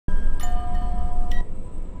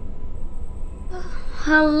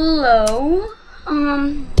Hello,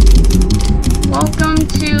 welcome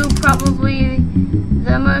to probably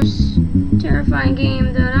the most terrifying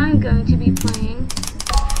game that I'm going to be playing.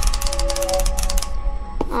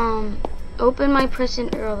 Open my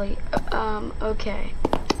present early. Okay.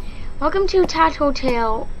 Welcome to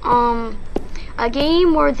Tattletail, a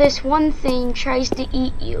game where this one thing tries to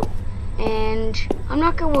eat you. And I'm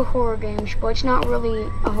not good with horror games, but it's not really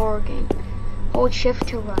a horror game. Hold shift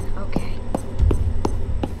to run, okay.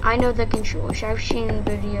 I know the controls. I've seen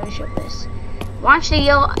videos of this. Watch the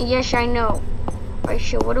yell. Yes, I know. Alright,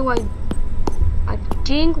 so what do I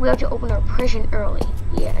think we have to open our present early.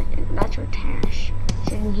 Yeah, that's our task.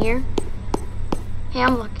 Is it in here? Hey,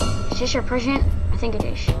 I'm lucky. Is this our present? I think it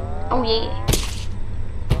is. Oh, yeah.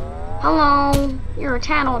 Hello. You're a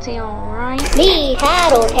Tattletail, right? Me,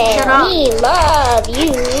 Tattletail. Shut up. Me love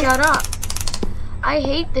you. Shut up. I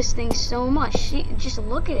hate this thing so much. Just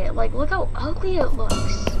look at it. Like, look how ugly it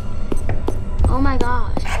looks. Oh my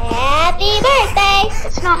gosh. Happy birthday.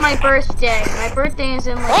 It's not my birthday. My birthday is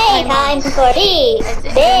in like Playtime 3 months. for thee.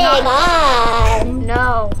 Big on.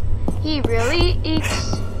 No. He really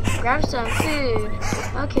eats. Grab some food.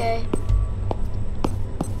 Okay.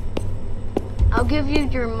 I'll give you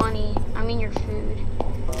your money. I mean your food.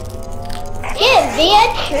 Give me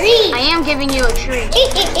a treat. I am giving you a treat.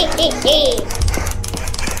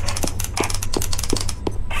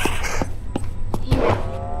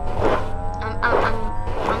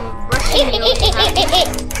 I'm rushing you.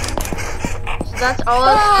 So that's all I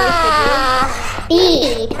was supposed to do.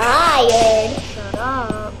 Be tired. Shut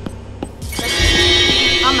up.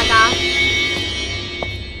 Oh my gosh.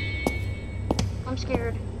 I'm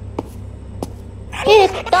scared.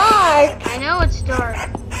 It's dark. I know it's dark.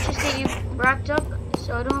 It's just that you wrapped up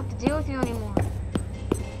so I don't have to deal with you anymore.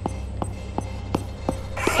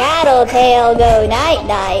 Tattletail go night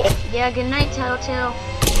night. Yeah, good night, Tattletail.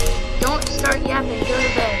 Don't start yapping. Go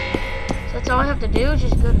to bed. So that's all I have to do is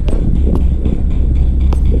just go to bed.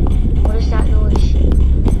 What is that noise?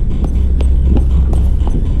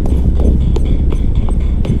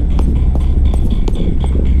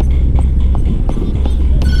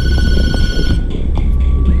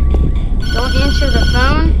 Don't answer the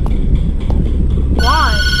phone? Why?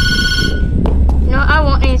 No, I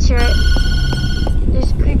won't answer it.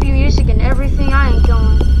 There's creepy music and everything. I'm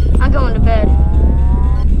going to bed.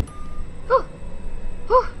 Whew.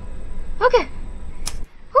 Whew. Okay.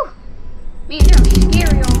 Whew. Man, that was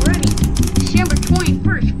scary already. December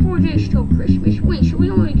 21st, 4 days till Christmas. Wait, so we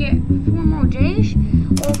only get 4 more days?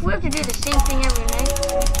 Well, if we have to do the same thing every night,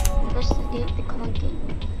 investigate the clunking.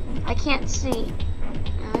 I can't see.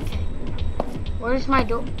 Okay. Where's my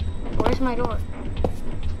door? Where's my door?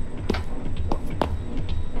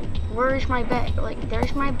 Where's my bed? Like,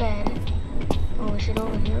 there's my bed. Oh, is it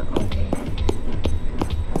over here? Okay.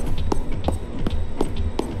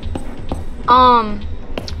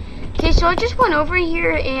 Okay, so I just went over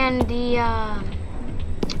here and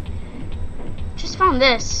just found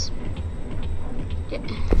this.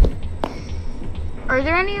 Are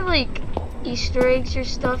there any, like, Easter eggs or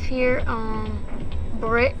stuff here?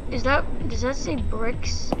 Does that say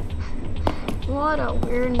bricks? What a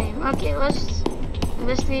weird name. Okay, let's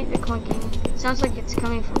investigate the clunking. Sounds like it's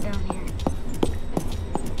coming from down here.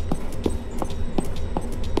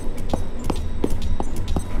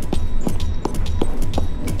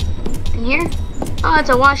 In here? Oh, it's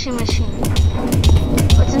a washing machine.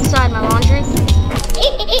 What's inside, my laundry?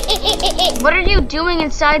 What are you doing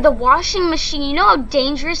inside the washing machine? You know how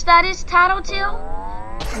dangerous that is, Tattletail?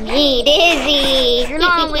 Me dizzy. You're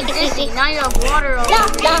not only dizzy, now you have water all over you.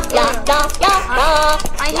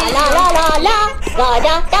 I hate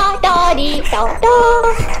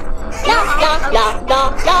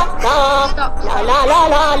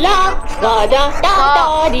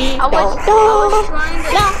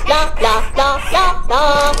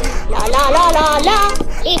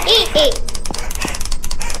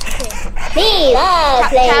Me love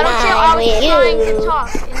playing with you. trying to talk,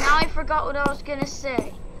 and now I forgot what I was gonna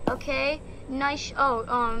say. Okay, nice. Oh,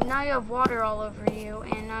 now you have water all over you,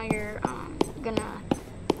 and now you're gonna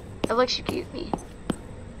electrocute me.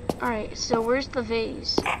 All right, so where's the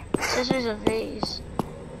vase? It says there's a vase.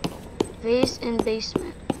 Vase in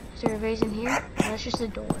basement. Is there a vase in here? Oh, that's just a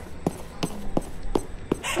door.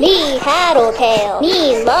 Me Tattletail.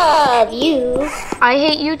 Me love you. I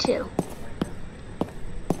hate you too.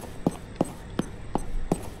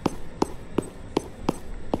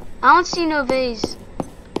 I don't see no vase.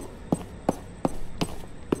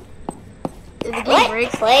 Did the game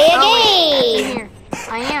break? Play a Wait, game. in here.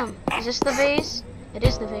 I am. Is this the vase? It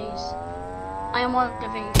is the vase. I am one of the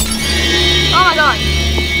vase. Oh my god!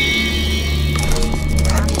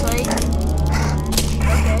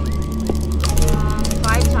 Okay.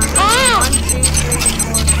 5 times. 1, 2, 3,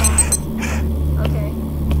 4, 5. Okay.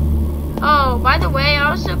 Oh, by the way, I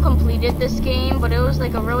also completed this game, but it was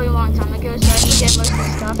like a really long time ago, so I forget most of the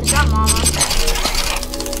stuff. Is that Mama?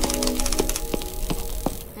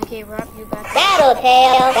 Okay, wrap you back.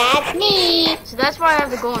 Tattletail, that's me. So that's why I have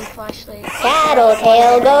the golden flashlight.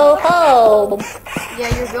 Tattletail, go home. Yeah,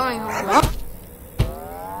 you're going home.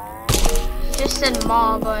 She just said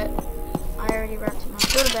Ma, but I already wrapped him up.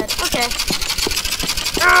 Go to bed. Okay.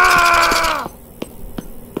 Ah!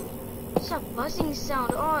 What's that buzzing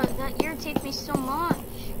sound? Oh, that irritates me so much.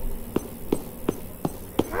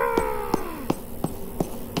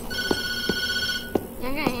 Yeah,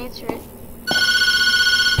 I'm gonna answer it.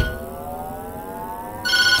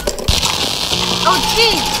 Oh,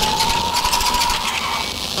 jeez!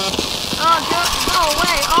 Oh, go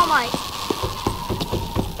away! Oh my!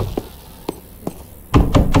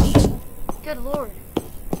 Good lord!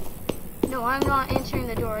 No, I'm not answering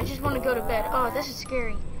the door. I just want to go to bed. Oh, this is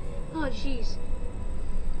scary. Oh, jeez.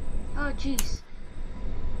 Oh, jeez.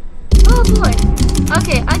 Oh boy.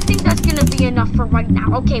 Okay, I think that's gonna be enough for right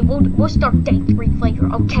now. Okay, we'll start day 3 later.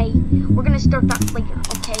 Okay, we're gonna start that later.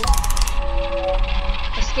 Okay.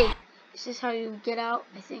 Escape. This is how you get out,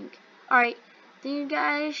 I think. Alright, thank you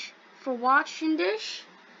guys for watching this.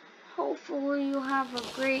 Hopefully you have a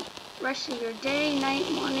great rest of your day, night,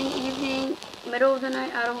 morning, evening, middle of the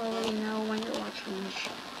night. I don't really know when you're watching this.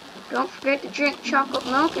 Don't forget to drink chocolate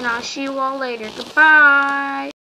milk, and I'll see you all later. Goodbye!